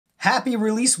Happy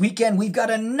release weekend. We've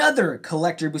got another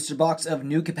collector booster box of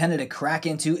new Capenna to crack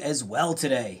into as well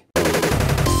today.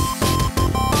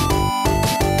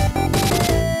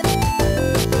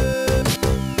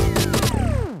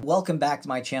 Welcome back to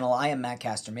my channel. I am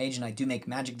Mattcaster Mage, and I do make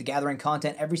Magic the Gathering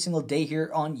content every single day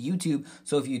here on YouTube.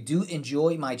 So if you do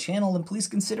enjoy my channel, then please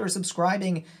consider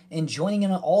subscribing and joining in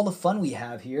on all the fun we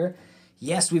have here.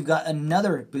 Yes, we've got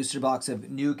another booster box of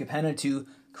new Capenna to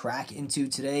crack into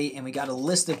today, and we got a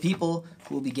list of people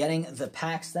who will be getting the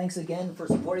packs. Thanks again for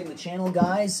supporting the channel,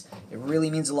 guys. It really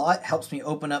means a lot. It helps me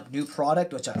open up new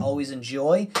product, which I always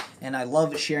enjoy, and I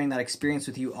love sharing that experience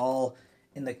with you all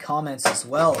in the comments as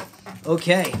well.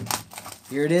 Okay,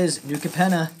 here it is, new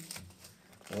Capenna.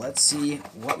 Let's see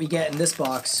what we get in this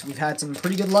box. We've had some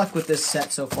pretty good luck with this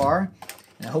set so far,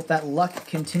 and I hope that luck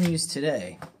continues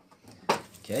today.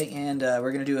 Okay, and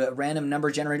we're going to do a random number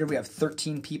generator. We have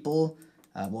 13 people,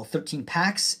 13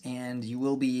 packs, and you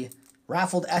will be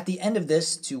raffled at the end of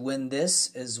this to win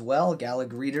this as well. Gala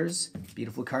Greeters,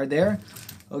 beautiful card there.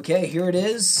 Okay, here it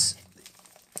is.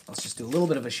 Let's just do a little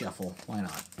bit of a shuffle. Why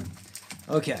not?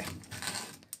 Okay,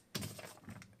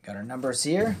 got our numbers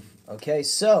here. Okay,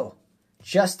 so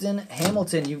Justin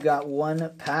Hamilton, you've got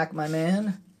one pack, my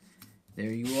man.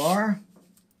 There you are.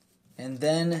 And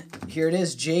then here it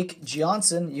is, Jake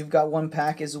Johnson, you've got one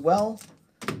pack as well.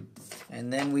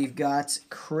 And then we've got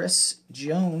Chris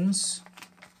Jones.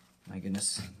 My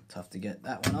goodness, tough to get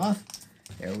that one off.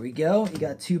 There we go. You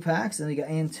got two packs. And then you got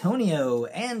Antonio.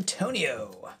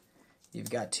 Antonio, you've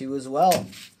got two as well.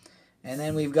 And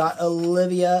then we've got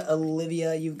Olivia.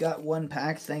 Olivia, you've got one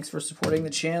pack. Thanks for supporting the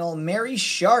channel. Mary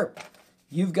Sharp,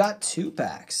 you've got two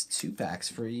packs. Two packs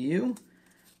for you.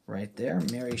 Right there,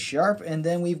 Mary Sharp. And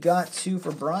then we've got two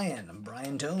for Brian.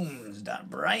 Brian Tomes.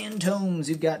 Brian Tomes,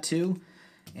 you've got two.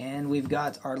 And we've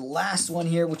got our last one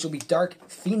here, which will be Dark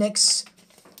Phoenix,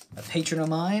 a patron of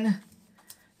mine.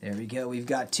 There we go. We've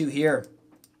got two here.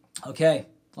 Okay,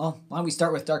 well, why don't we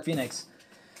start with Dark Phoenix?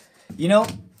 You know,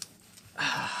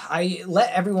 I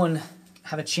let everyone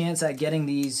have a chance at getting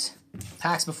these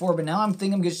packs before, but now I'm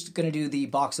thinking I'm just going to do the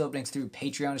box openings through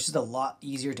Patreon. It's just a lot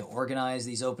easier to organize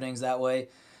these openings that way.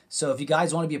 So if you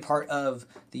guys want to be a part of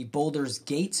the Boulder's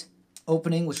Gate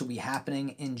opening, which will be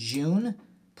happening in June,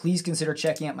 please consider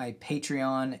checking out my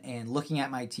Patreon and looking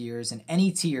at my tiers. And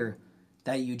any tier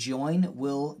that you join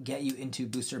will get you into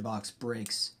booster box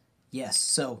breaks. Yes,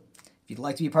 so if you'd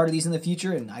like to be a part of these in the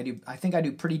future, and I think I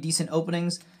do pretty decent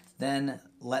openings, then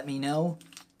let me know.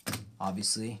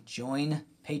 Obviously, join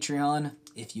Patreon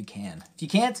if you can. If you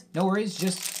can't, no worries.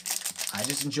 I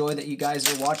just enjoy that you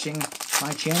guys are watching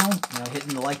my channel,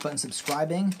 hitting the like button,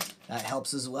 subscribing. That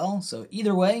helps as well. So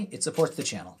either way, it supports the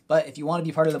channel. But if you want to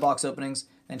be part of the box openings,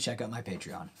 then check out my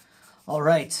Patreon. All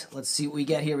right, let's see what we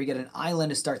get here. We get an island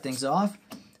to start things off.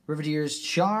 Rivetier's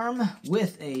Charm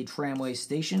with a Tramway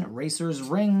Station, Racer's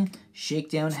Ring,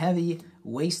 Shakedown Heavy,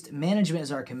 Waste Management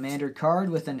is our commander card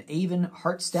with an Avon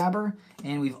Heartstabber,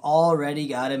 and we've already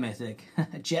got a Mythic.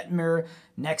 Jetmir,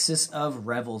 Nexus of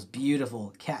Revels,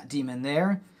 beautiful Cat Demon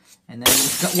there. And then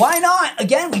why not?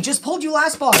 Again, we just pulled you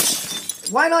last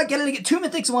box. Why not get two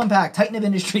Mythics in one pack? Titan of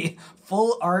Industry,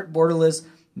 full art, borderless,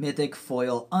 Mythic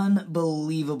foil.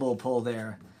 Unbelievable pull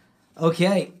there.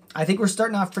 Okay, I think we're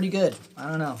starting off pretty good. I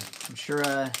don't know. I'm sure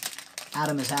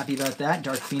Adam is happy about that.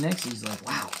 Dark Phoenix, he's like,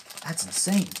 wow, that's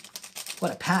insane.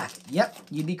 What a pack. Yep,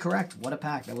 you'd be correct. What a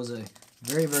pack. That was a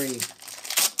very, very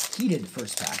heated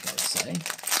first pack, I would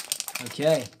say.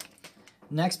 Okay,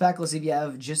 next pack, let's see if you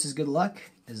have just as good luck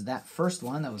as that first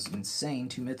one. That was insane,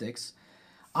 two Mythics.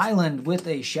 Island with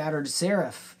a Shattered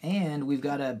Seraph, and we've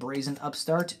got a Brazen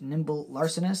Upstart, Nimble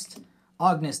Larcenist,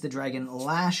 Ognis the Dragon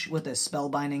Lash with a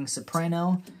Spellbinding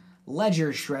Soprano,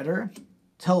 Ledger Shredder,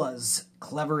 Tulla's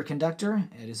Clever Conductor,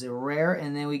 it is a rare,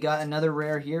 and then we got another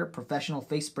rare here, Professional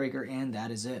Facebreaker, and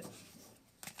that is it.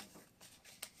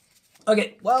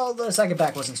 Okay, well, the second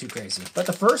pack wasn't too crazy, but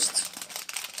the first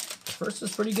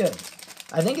was pretty good.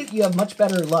 I think you have much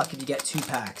better luck if you get two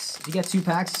packs. If you get two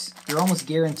packs, you're almost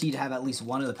guaranteed to have at least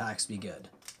one of the packs be good.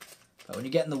 But when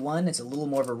you're getting the one, it's a little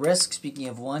more of a risk. Speaking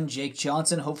of one, Jake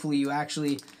Johnson, hopefully you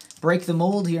actually break the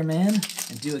mold here, man,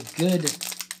 and do a good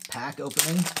pack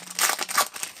opening.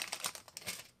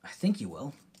 I think you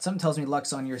will. Something tells me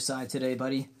luck's on your side today,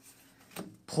 buddy.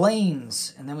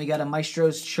 Plains, and then we got a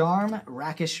Maestro's Charm,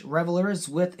 Rakish Revelers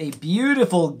with a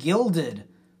beautiful gilded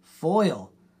foil.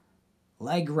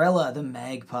 Lagrella the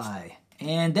Magpie.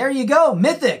 And there you go,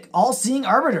 Mythic, All-Seeing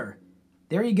Arbiter.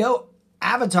 There you go,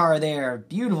 Avatar there.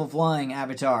 Beautiful flying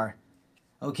Avatar.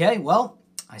 Okay, well,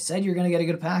 I said you're going to get a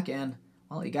good pack, and,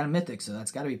 well, you got a Mythic, so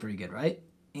that's got to be pretty good, right?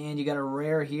 And you got a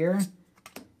rare here.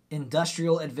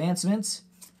 Industrial Advancement.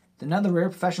 Another rare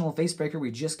professional facebreaker.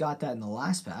 We just got that in the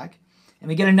last pack. And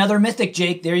we get another Mythic,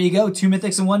 Jake. There you go. 2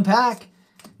 Mythics in 1 pack.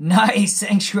 Nice.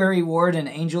 Sanctuary Warden,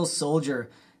 Angel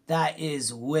Soldier. That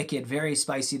is wicked. Very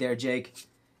spicy there, Jake.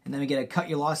 And then we get a Cut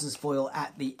Your Losses foil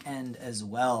at the end as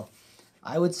well.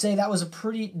 I would say that was a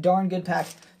pretty darn good pack.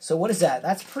 So what is that?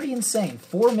 That's pretty insane.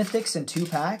 4 Mythics in 2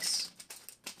 packs.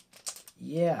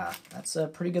 Yeah, that's a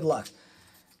pretty good luck.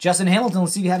 Justin Hamilton,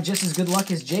 let's see if you have just as good luck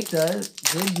as Jake did.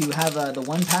 You have the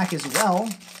 1 pack as well.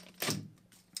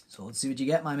 So let's see what you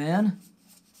get, my man.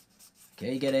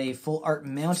 Okay, you get a Full Art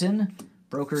Mountain,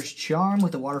 Broker's Charm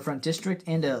with the Waterfront District,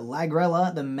 and a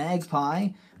Lagrella, the Magpie,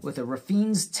 with a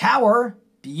Rafine's Tower.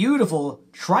 Beautiful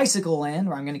Tricycle Land,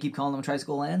 or I'm going to keep calling them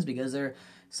Tricycle Lands because they're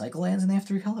Cycle Lands and they have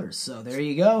 3 colors. So there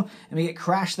you go. And we get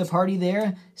Crash the Party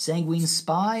there, Sanguine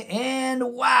Spy,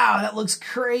 and wow, that looks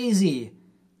crazy.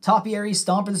 Topiary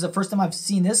Stomper, this is the first time I've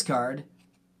seen this card.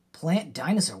 Plant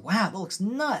Dinosaur, wow, that looks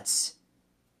nuts.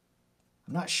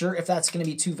 I'm not sure if that's going to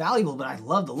be too valuable, but I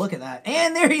love the look of that.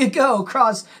 And there you go,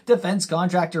 Cross Defense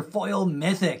Contractor Foil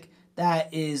Mythic.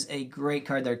 That is a great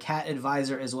card there. Cat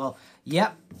Advisor as well.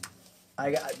 Yep,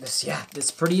 I got this. Yeah, this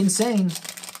is pretty insane.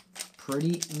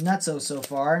 Pretty nutso so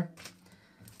far.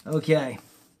 Okay,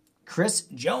 Chris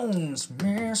Jones.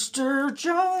 Mr.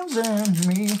 Jones and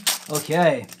me.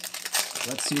 Okay.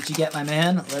 Let's see what you get, my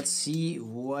man. Let's see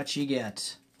what you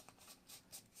get.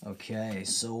 Okay,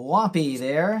 Swampy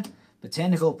there.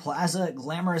 Botanical Plaza,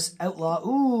 Glamorous Outlaw.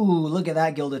 Ooh, look at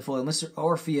that gilded foil. Mr.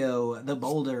 Orfeo, the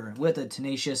Boulder, with a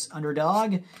Tenacious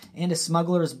Underdog. And a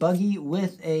Smuggler's Buggy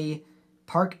with a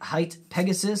Park Height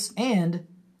Pegasus. And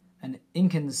an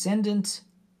Incandescent,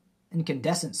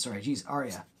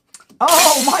 Aria.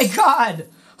 Oh my god!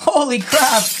 Holy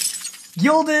crap!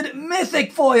 Gilded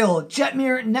Mythic Foil,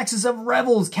 Jetmir, Nexus of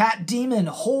Rebels, Cat Demon.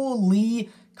 Holy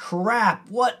crap,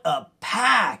 what a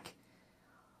pack.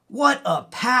 What a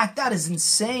pack, that is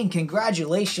insane.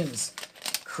 Congratulations,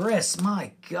 Chris,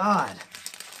 my god.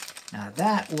 Now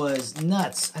that was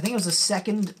nuts. I think it was the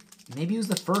second, maybe it was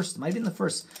the first, it might have been the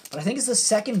first, but I think it's the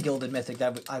second Gilded Mythic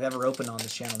that I've ever opened on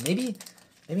this channel. Maybe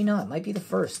not, it might be the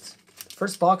first.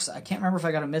 First box, I can't remember if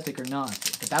I got a Mythic or not,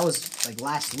 but that was like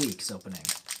last week's opening.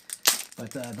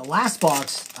 But the last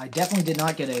box, I definitely did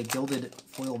not get a Gilded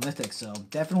Foil Mythic, so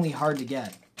definitely hard to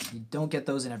get. You don't get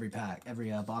those in every pack,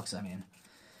 every box, I mean.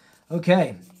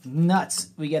 Okay, nuts.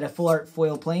 We get a Full Art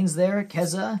Foil Plains there.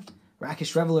 Keza,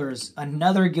 Rakish Revelers,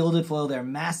 another Gilded Foil there.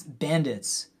 Mass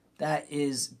Bandits. That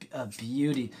is a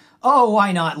beauty. Oh,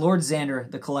 why not? Lord Xander,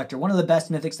 the Collector. One of the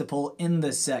best Mythics to pull in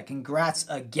this set. Congrats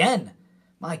again.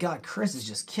 My god, Chris is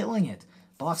just killing it.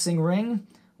 Boxing Ring,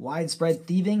 Widespread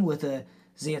Thieving with a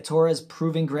Zeatora's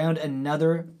Proving Ground,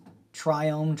 another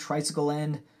Triome, Tricycle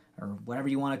End, or whatever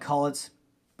you want to call it.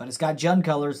 But it's got Jund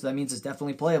colors, so that means it's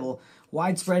definitely playable.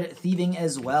 Widespread Thieving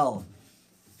as well.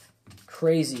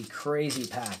 Crazy, crazy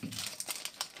pack.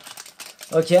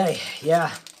 Okay,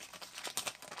 yeah.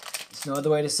 There's no other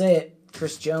way to say it.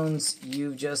 Chris Jones,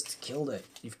 you've just killed it.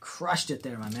 You've crushed it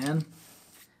there, my man.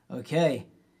 Okay.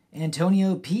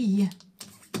 Antonio P.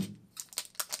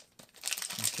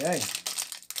 Okay.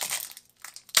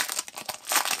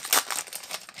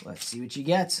 Let's see what you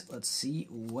get. Let's see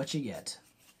what you get.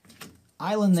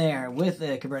 Island there with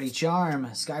a Cabretti Charm,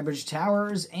 Skybridge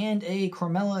Towers, and a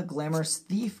Cormella Glamorous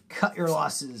Thief. Cut Your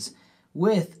Losses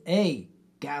with a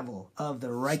Gavel of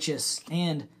the Righteous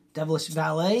and Devilish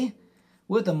Valet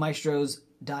with a Maestro's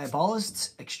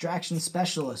Diabolists, Extraction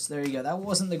Specialist. There you go. That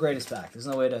wasn't the greatest pack. There's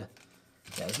no way to...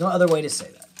 Yeah, there's no other way to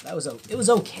say that. It was okay. It was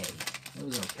okay.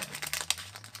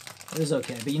 It was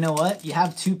okay. But you know what? You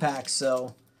have 2 packs,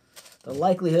 so the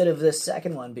likelihood of this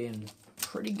second one being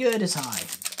pretty good is high.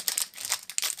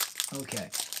 Okay,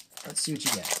 let's see what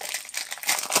you get.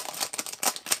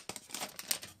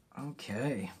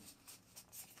 Okay.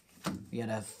 We got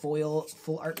a foil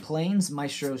Full Art Plains,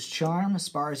 Maestro's Charm,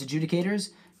 Spars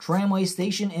Adjudicators, Tramway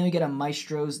Station, and we get a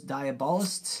Maestro's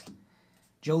Diabolists.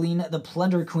 Jolene the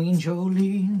Plunder Queen,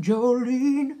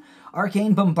 Jolene.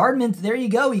 Arcane Bombardment, there you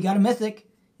go, you got a Mythic.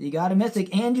 You got a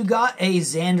Mythic, and you got a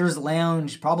Xander's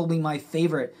Lounge, probably my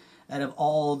favorite out of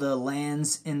all the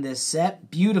lands in this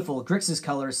set. Beautiful. Grixis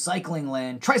colors, Cycling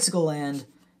Land, Tricycle Land.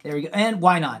 There we go. And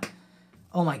why not?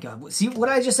 Oh my god. See what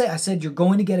I just said? I said you're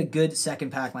going to get a good second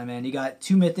pack, my man. You got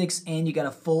 2 Mythics, and you got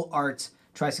a Full Art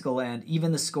Tricycle Land.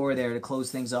 Even the score there to close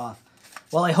things off.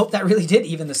 Well, I hope that really did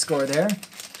even the score there,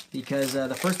 because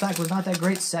the first pack was not that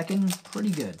great. Second,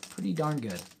 pretty good. Pretty darn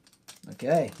good.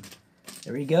 Okay.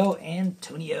 There we go.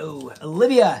 Antonio.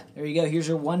 Olivia. There you go. Here's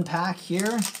your 1 pack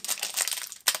here.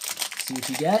 See what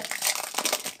you get.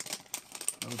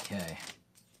 Okay.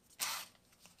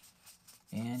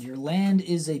 And your land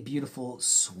is a beautiful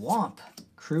swamp.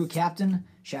 Crew Captain,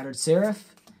 Shattered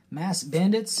Seraph, Mass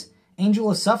Bandits,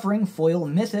 Angel of Suffering, Foil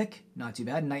Mythic, not too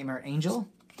bad, Nightmare Angel,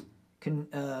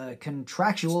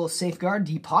 Contractual Safeguard,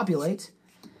 Depopulate,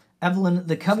 Evelyn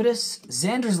the Covetous,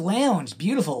 Xander's Lounge,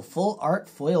 beautiful, full art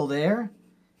foil there.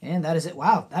 And that is it.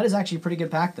 Wow, that is actually a pretty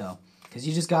good pack, though, because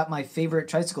you just got my favorite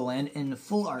Tricycle land in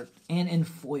full art and in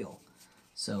foil.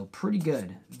 So pretty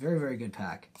good. Very, very good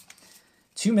pack.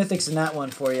 2 Mythics in that one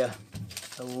for you,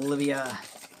 Olivia.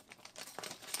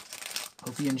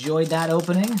 Hope you enjoyed that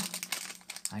opening.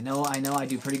 I know I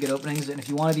do pretty good openings, and if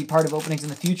you want to be part of openings in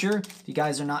the future, if you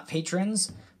guys are not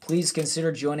patrons, please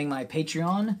consider joining my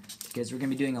Patreon, because we're going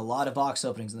to be doing a lot of box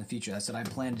openings in the future. That's what I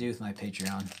plan to do with my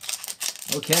Patreon.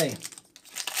 Okay.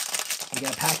 We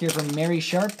got a pack here from Mary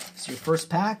Sharp. It's your first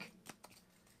pack.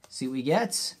 See what we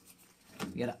get.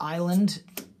 We got an Island,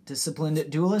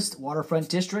 Disciplined Duelist, Waterfront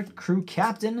District, Crew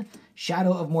Captain,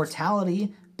 Shadow of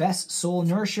Mortality, Best Soul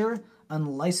Nourisher,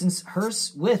 Unlicensed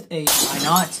Hearse with a, why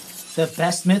not, the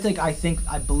best Mythic, I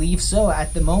believe so.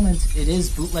 At the moment, it is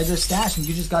Bootlegger Stash, and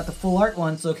you just got the full art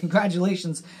one, so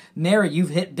congratulations, Mary, you've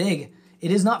hit big.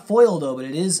 It is not foil, though, but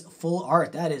it is full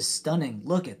art. That is stunning.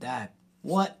 Look at that.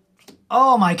 What?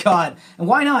 Oh my god. And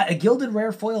why not? A Gilded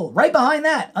Rare Foil right behind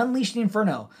that. Unleash the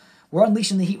Inferno. We're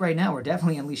unleashing the heat right now. We're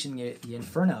definitely unleashing the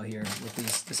Inferno here with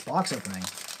this box opening.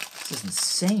 This is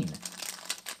insane.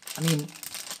 I mean,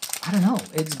 I don't know.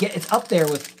 It's up there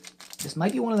with... This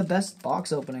might be one of the best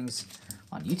box openings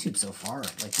on YouTube so far.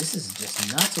 Like, this is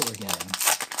just nuts what we're getting.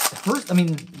 I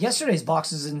mean, yesterday's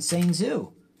box is insane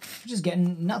too. We're just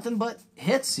getting nothing but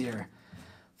hits here.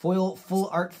 Foil Full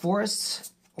Art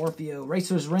Forests, Orfeo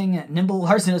Racer's Ring, Nimble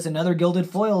Larcenous, another gilded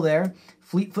foil there.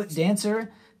 Fleetfoot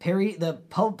Dancer, Perry the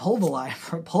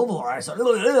Pulverizer.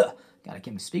 God, I can't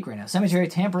even speak right now. Cemetery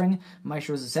Tampering,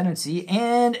 Maestro's Ascendancy,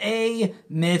 and a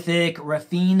Mythic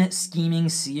Raffine Scheming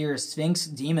Seer, Sphinx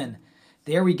Demon.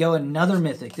 There we go, another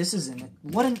Mythic. This is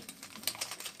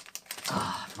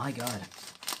my god.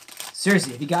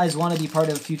 Seriously, if you guys want to be part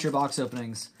of future box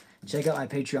openings, check out my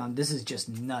Patreon. This is just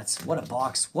nuts. What a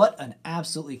box. What an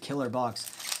absolutely killer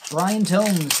box. Brian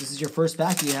Tomes, this is your first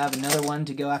pack. You have another one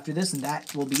to go after this, and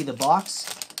that will be the box.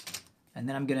 And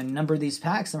then I'm going to number these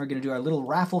packs, and we're going to do our little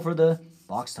raffle for the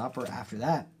box topper after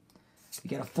that. We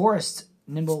got a Forest,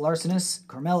 Nimble Larcenous,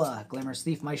 Carmella, Glamorous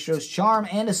Thief, Maestro's Charm,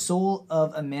 and a Soul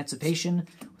of Emancipation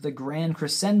with a Grand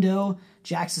Crescendo,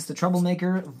 Jaxus the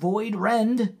Troublemaker, Void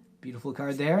Rend, beautiful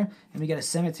card there, and we got a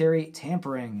Cemetery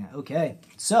Tampering. Okay,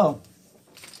 so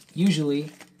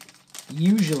usually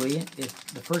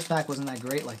if the first pack wasn't that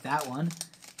great like that one,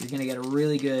 you're going to get a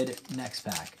really good next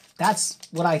pack. That's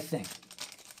what I think.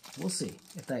 We'll see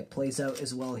if that plays out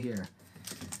as well here.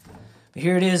 But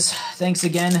here it is. Thanks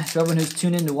again to everyone who's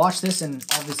tuned in to watch this and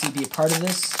obviously be a part of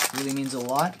this. It really means a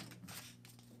lot.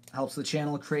 Helps the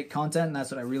channel create content, and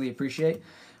that's what I really appreciate.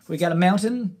 We got a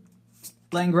Mountain,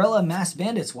 Langrella, Mass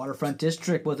Bandits, Waterfront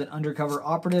District with an Undercover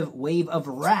Operative, Wave of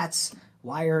Rats,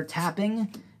 Wire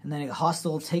Tapping, and then a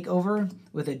Hostile Takeover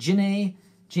with a Ginny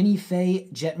Faye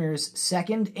Jetmir's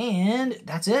Second, and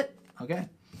that's it. Okay.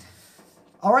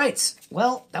 All right,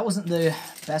 well, that wasn't the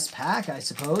best pack, I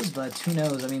suppose, but who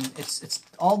knows? I mean, it's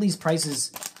all these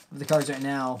prices of the cards right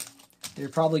now, they're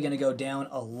probably going to go down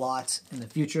a lot in the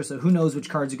future, so who knows which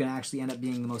cards are going to actually end up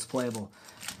being the most playable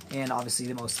and obviously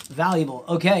the most valuable.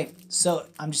 Okay, so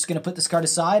I'm just going to put this card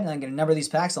aside, and I'm going to number these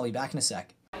packs. I'll be back in a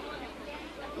sec.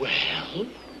 Well,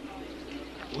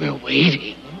 we're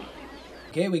waiting.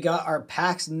 Okay, we got our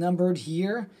packs numbered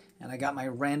here, and I got my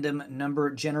random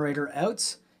number generator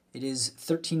out. It is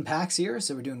 13 packs here,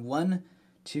 so we're doing 1,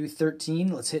 2,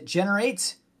 13. Let's hit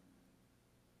generate.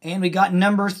 And we got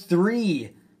number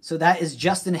 3. So that is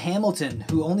Justin Hamilton,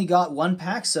 who only got 1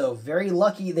 pack, so very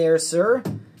lucky there, sir.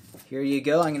 Here you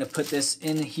go. I'm going to put this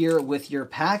in here with your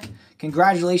pack.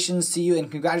 Congratulations to you,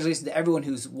 and congratulations to everyone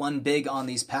who's won big on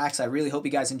these packs. I really hope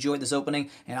you guys enjoyed this opening,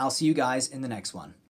 and I'll see you guys in the next one.